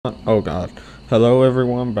Oh god. Hello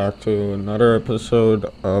everyone, back to another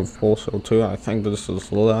episode of Postal 2. I think this is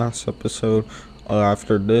the last episode.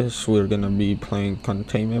 After this, we're gonna be playing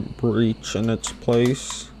Containment Breach in its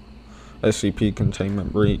place. SCP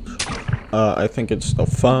Containment Breach. I think it's the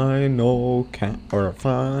final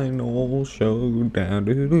final showdown.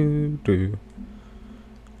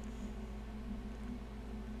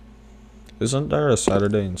 Isn't there a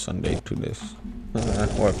Saturday and Sunday to this?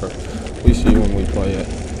 Whatever. We see when we play it.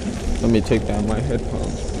 Let me take down my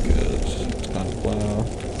headphones because it's kind of loud.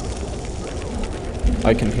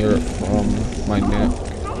 I can hear it from my neck.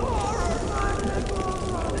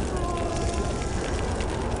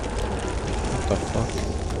 What the fuck?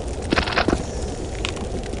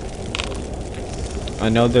 I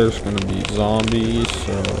know there's gonna be zombies,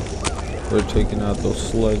 so we're taking out the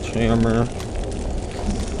sledgehammer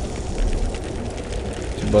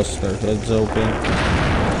to bust their heads open.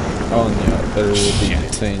 Oh yeah, there will be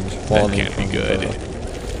things falling from the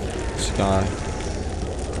sky.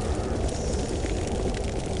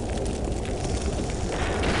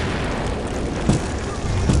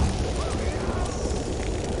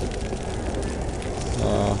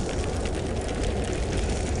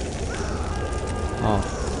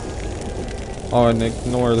 Oh, and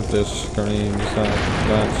ignore the screams.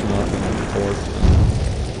 That's nothing important.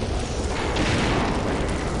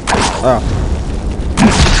 Ah.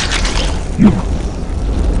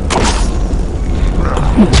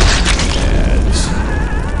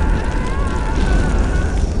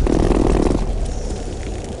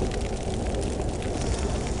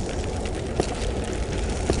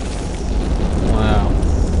 Wow.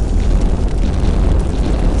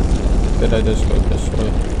 Did I just go this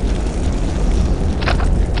way?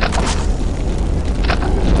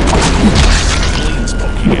 Flames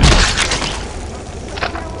poking out.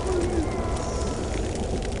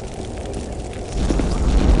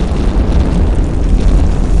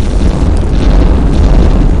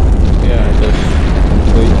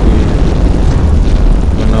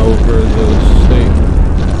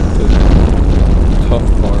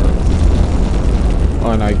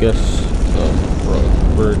 I guess the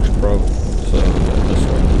bridge broke, so yeah, this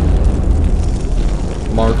way.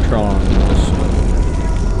 March on this way.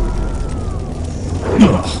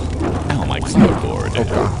 Ow, my keyboard.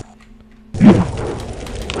 Okay.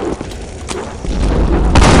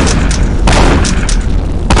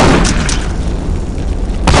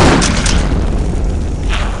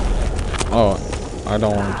 Oh, I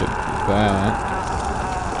don't want to do that.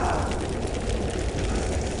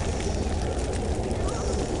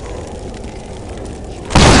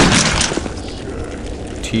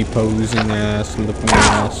 T-posing ass, looking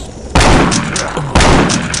ass.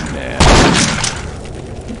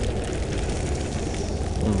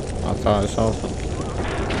 I thought I saw something.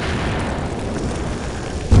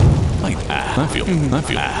 I feel.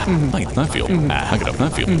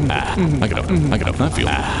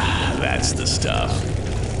 That's the stuff.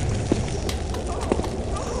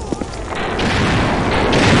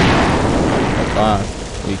 Oh god,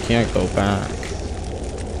 we can't go back.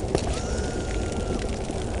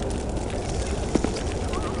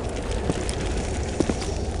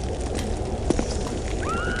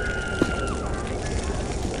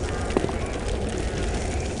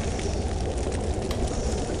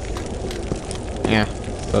 Yeah,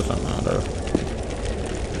 doesn't matter.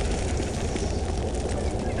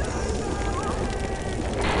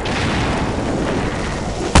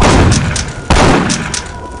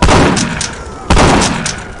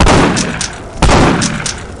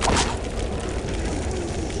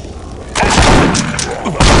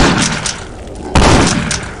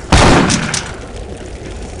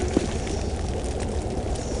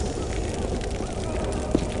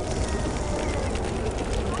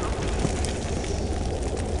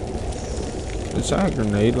 Is that a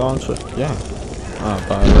grenade launcher? Yeah.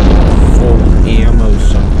 But I already have full ammo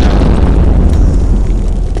somehow.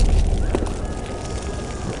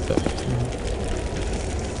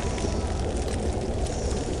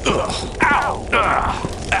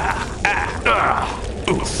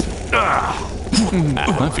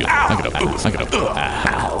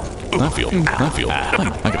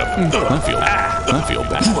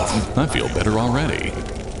 I feel better already.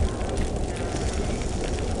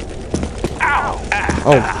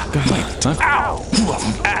 Oh god.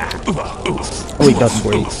 Wait, that's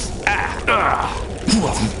wait.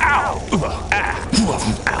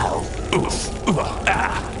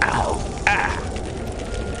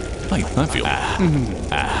 I feel.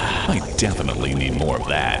 I definitely need more of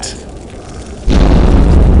that.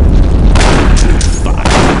 Fuck.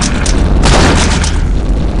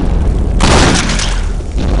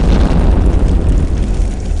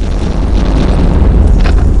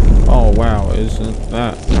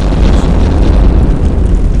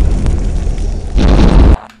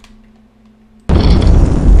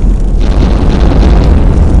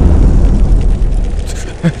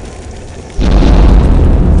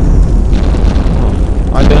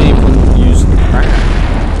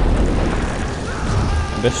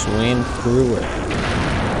 Just ran through it.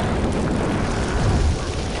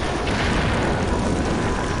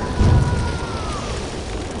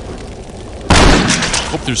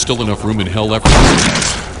 Hope there's still enough room in hell left for these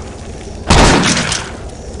guys.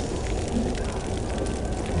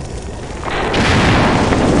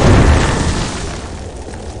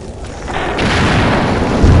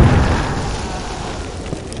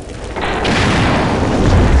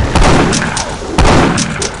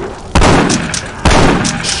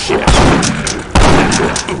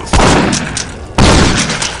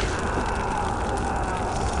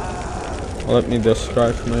 Let me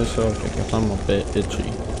distract myself because I'm a bit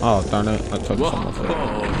itchy. Oh, darn it, I took some of it.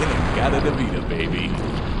 Oh, you got it, Avita, baby.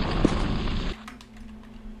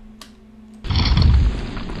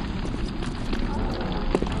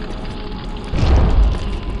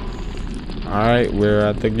 Alright, we're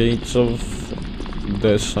at the gates of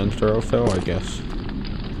the center of hell, I guess.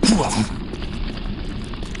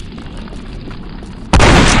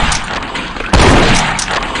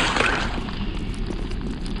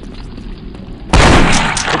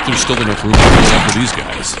 There's still enough room for these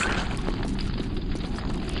guys.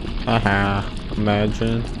 Haha,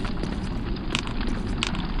 imagine.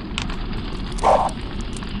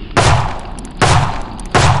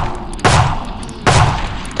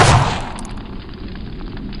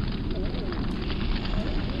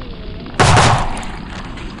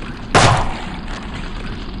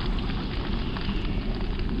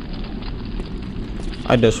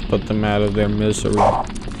 I just put them out of their misery.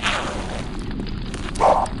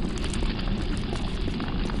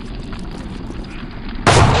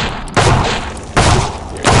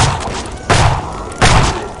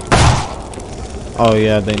 Oh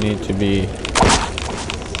yeah, they need to be.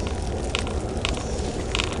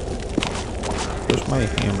 Where's my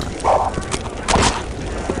hammer?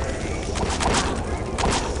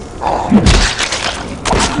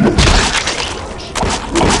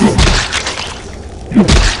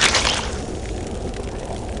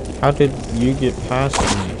 How did you get past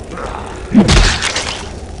me?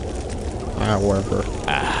 However.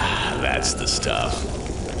 Ah, that's the stuff.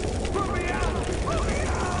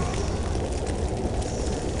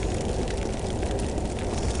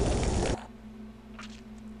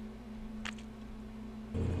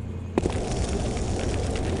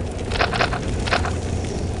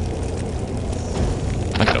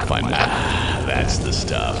 That's the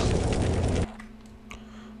stuff.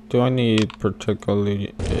 Do I need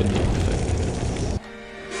particularly anything?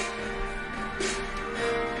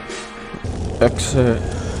 Exit.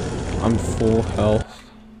 I'm full health.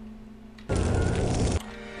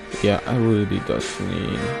 Yeah, I really just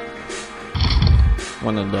need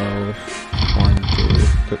one of those. 1, 2,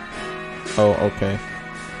 3. Oh, okay.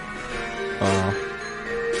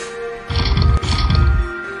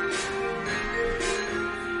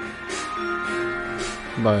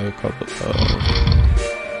 Buy a couple of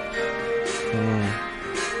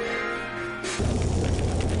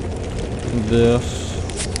this.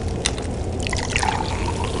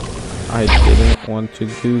 I didn't want to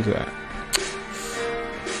do that.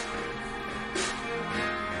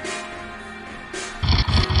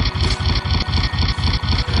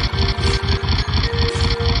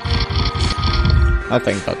 I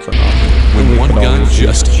think that's enough. When one gun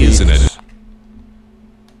just isn't enough.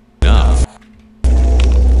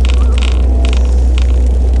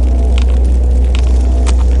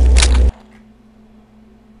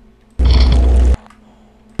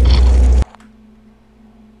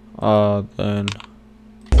 Then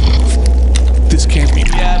this can't be.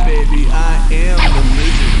 Yeah, baby, I am the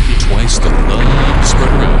lizard. Twice the love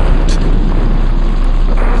spread around.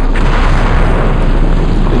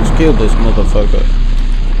 Let's kill this motherfucker.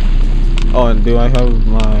 Oh, and do I have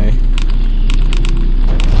my...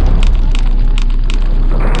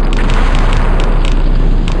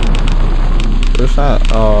 Where's that?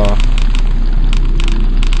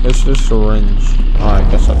 It's the syringe. Oh, I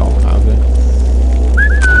guess I don't have it.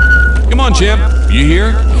 Come on, champ. You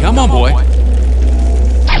here? Come on, boy.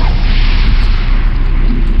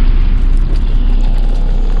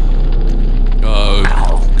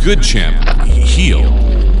 Good champ. Heal.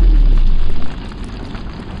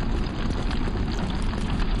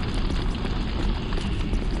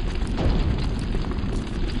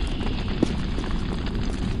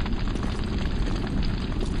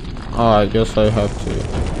 Oh, I guess I have to.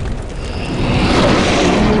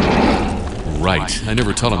 Right. I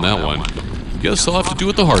never taught him that one. Guess I'll have to do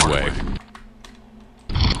it the hard way.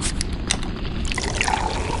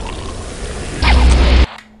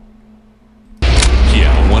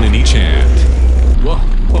 Yeah, one in each hand. Whoa.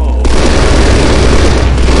 Oh.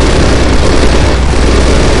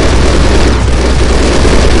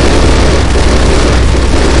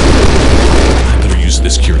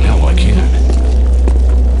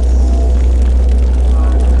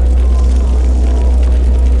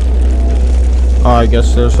 I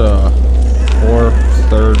guess there's a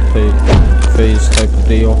third phase type of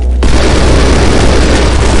deal.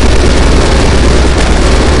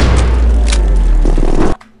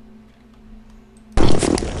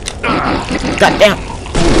 Goddamn!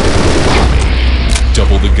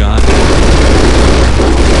 Double the gun.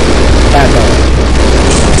 Bad dog.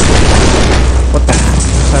 What the heck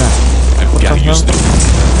is that? I've got to use the.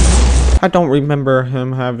 I don't remember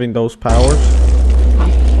him having those powers.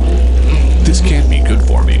 This can't be good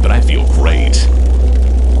for me, but I feel great.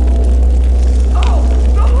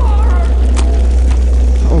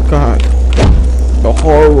 Oh god. The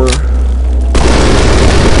horror.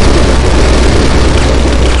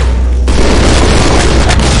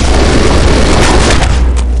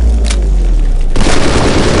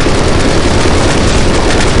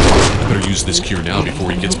 Better use this cure now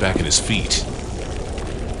before he gets back on his feet.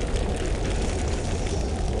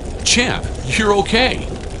 Champ, you're okay.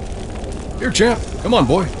 Here, champ. Come on,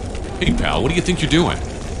 boy. Hey, pal, what do you think you're doing?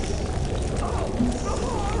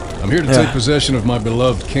 I'm here to take possession of my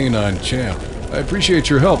beloved canine champ. I appreciate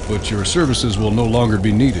your help, but your services will no longer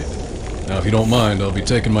be needed. Now, if you don't mind, I'll be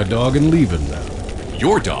taking my dog and leaving now.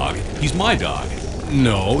 Your dog? He's my dog.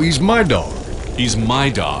 No, he's my dog. He's my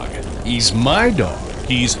dog. He's my dog.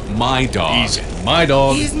 He's my dog. He's my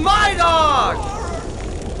dog. He's my dog!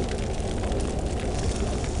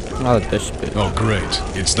 Oh, this bitch. Oh, great.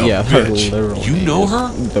 It's the Yeah, bitch. literally. You know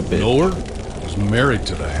her? The bitch. Know her? Was married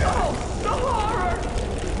to the hag.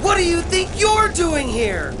 What do you think you're doing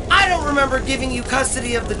here? I don't remember giving you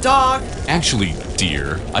custody of the dog. Actually,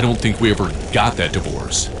 dear, I don't think we ever got that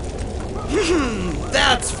divorce.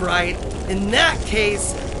 That's right. In that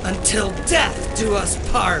case, until death do us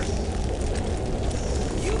part.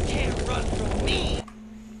 You can't run from me.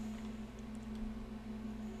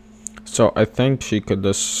 So I think she could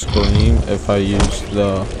just scream if I use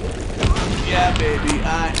the... Yeah, baby,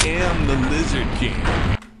 I am the Lizard King.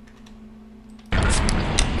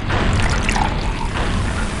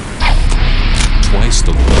 Twice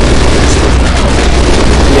the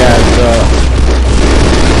Yeah, the...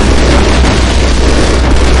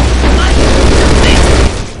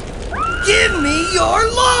 Give me your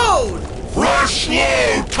load! Rush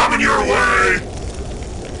load coming your way!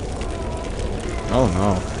 Oh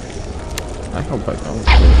no. I hope I don't.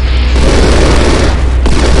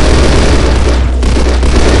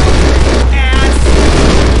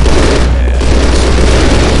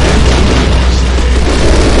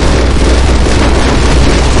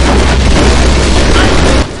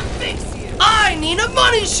 I need a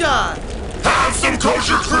money shot! Have some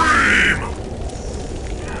kosher cream!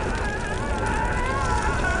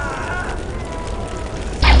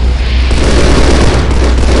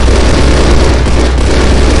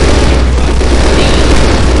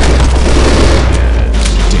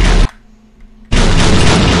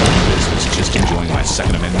 Just enjoying my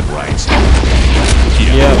Second Amendment rights.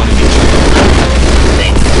 Yeah. I want to meet you.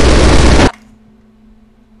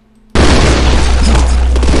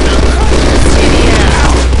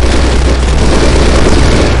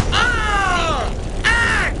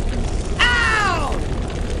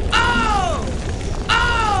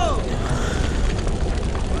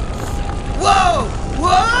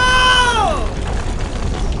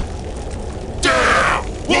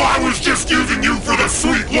 Well, I was just using you for the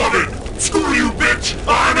sweet lovin'! Screw you, bitch!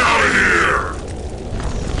 I'm out of here!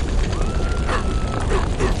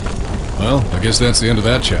 Well, I guess that's the end of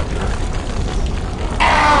that chapter.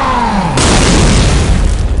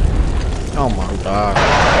 Oh my god.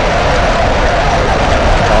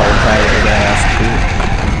 Oh, tired ass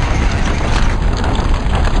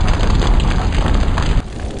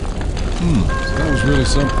So that was really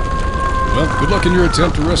something. Well, good luck in your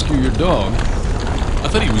attempt to rescue your dog. I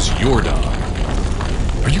thought he was your dog.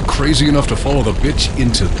 Are you crazy enough to follow the bitch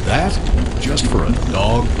into that? Just for a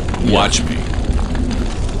dog? Watch me.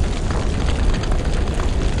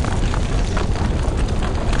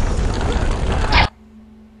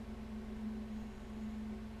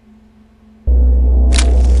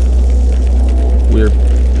 weird.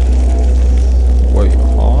 Wait,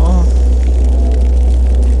 huh?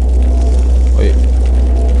 Wait.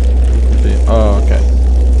 Oh, okay.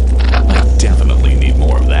 I definitely need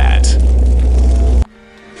more of that.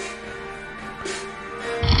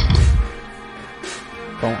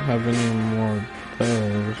 Don't have any more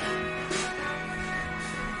those.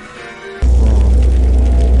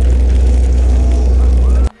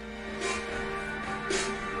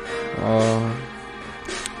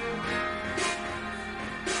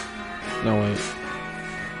 No, wait.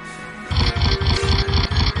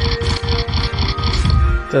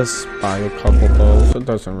 Just buy a couple of those. It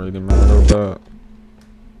doesn't really matter, but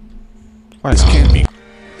Why This not? can't be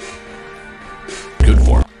good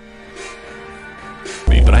for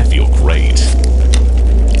me, but I feel great.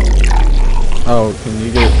 Oh, can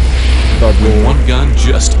you get double? One gun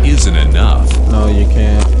just isn't enough. No, you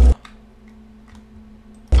can't.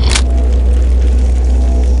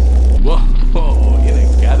 Whoa, you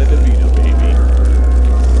done got it, DeVito, baby.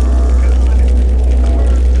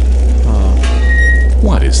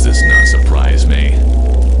 Why does this not surprise me?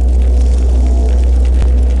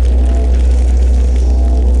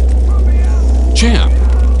 Champ!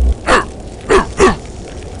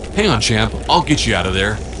 Hang on, Champ. I'll get you out of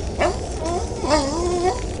there.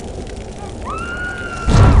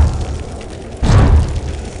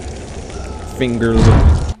 Finger lick.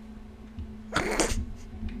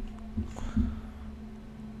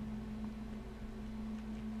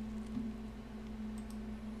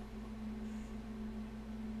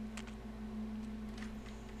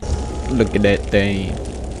 Look at that thing.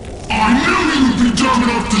 I knew you'd be dumb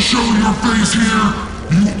enough to show your face here.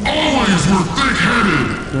 You always were thick-headed.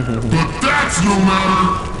 But that's no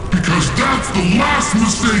matter, because that's the last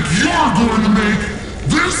mistake you're going to make.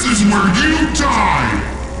 This is where you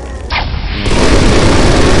die.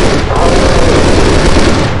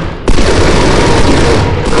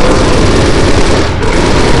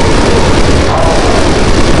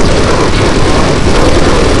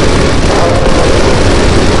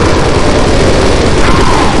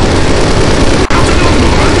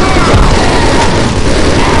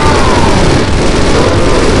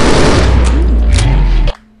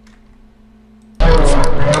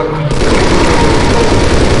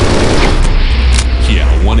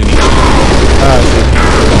 Yeah, one in each.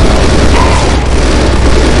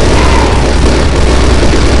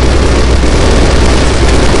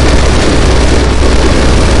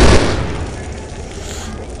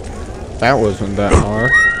 That wasn't that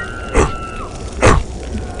hard.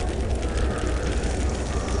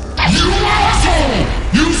 You asshole!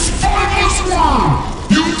 You spineless worm!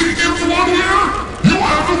 You think you've won here? You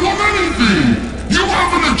haven't won anything! You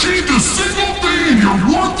haven't achieved a single thing in your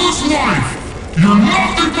worthless life! You're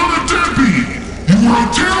nothing but a deadbeat! You were a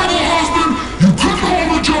terrible husband, you couldn't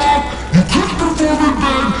hold a job, you couldn't perform in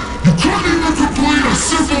bed, you couldn't even complete a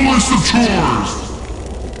simple list of chores!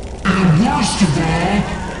 And worst of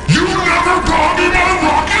all, you never brought me my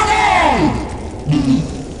rock and roll!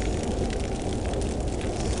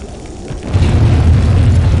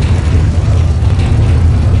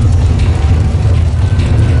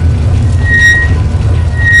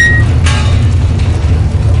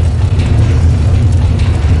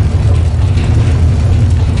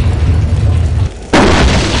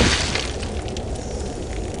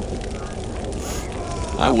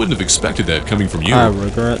 I wouldn't have expected that coming from you. I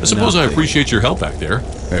regret I suppose I nothing. appreciate your help back there.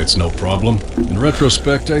 It's no problem. In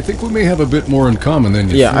retrospect, I think we may have a bit more in common than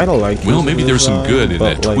you Yeah, think. I don't like. Well, his maybe there's some design, good in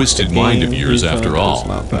but, that like, twisted the mind of game yours design after is all.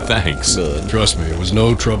 not that Thanks. Good. Trust me, it was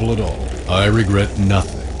no trouble at all. I regret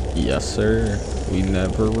nothing. Yes, sir. We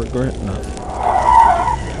never regret nothing.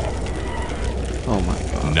 Oh my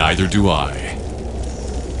god. Neither do I.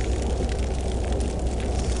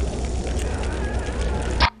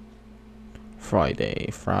 Friday,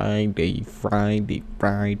 Friday, Friday,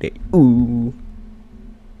 Friday. Ooh.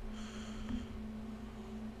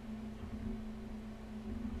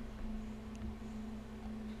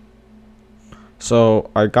 So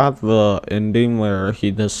I got the ending where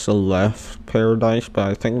he just left paradise, but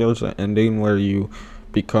I think there's an ending where you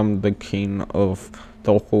become the king of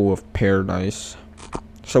the whole of paradise.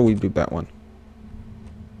 So we do that one.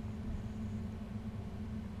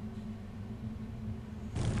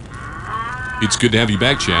 It's good to have you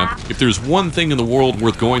back, champ. If there's one thing in the world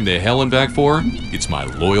worth going to hell and back for, it's my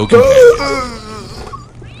loyal companion.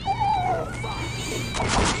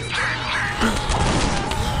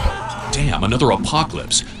 Damn, another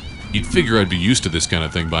apocalypse. You'd figure I'd be used to this kind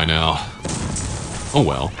of thing by now. Oh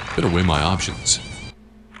well, better weigh my options.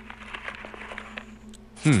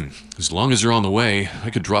 As long as they're on the way,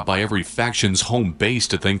 I could drop by every faction's home base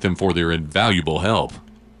to thank them for their invaluable help.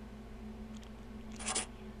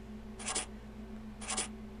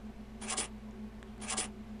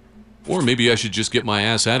 Or maybe I should just get my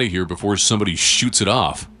ass out of here before somebody shoots it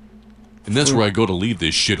off. And that's where I go to leave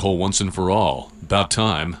this shithole once and for all. About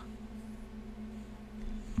time.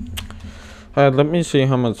 Let me see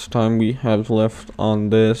how much time we have left on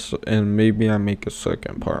this, and maybe I make a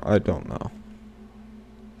second part. I don't know.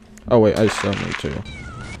 Oh wait, I still need to.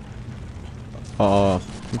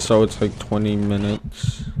 So it's like 20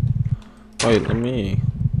 minutes. Wait, let me.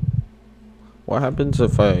 What happens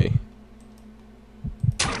if I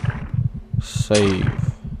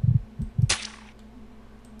save?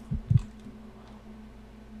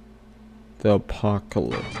 the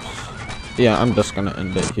apocalypse. Yeah, I'm just gonna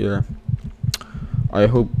end it here. I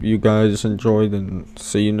hope you guys enjoyed and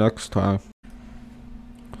see you next time.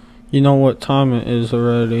 You know what time it is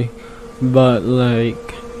already, but like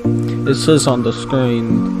it says on the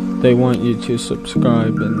screen they want you to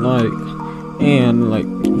subscribe and like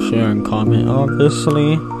share and comment,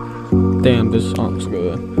 obviously. Damn, this sounds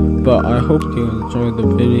good. But I hope you enjoyed the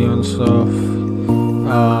video and stuff.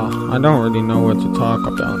 I don't really know what to talk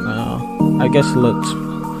about now. I guess let's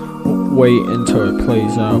wait until it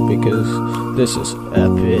plays out because this is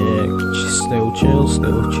epic. Just still chill,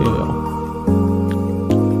 still chill.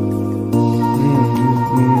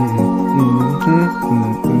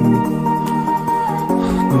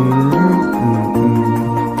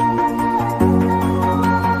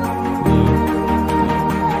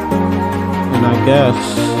 And I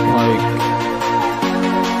guess like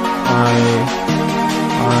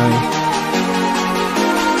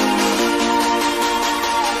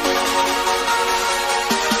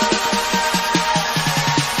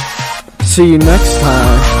see you next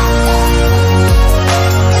time.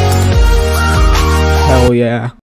 Hell yeah.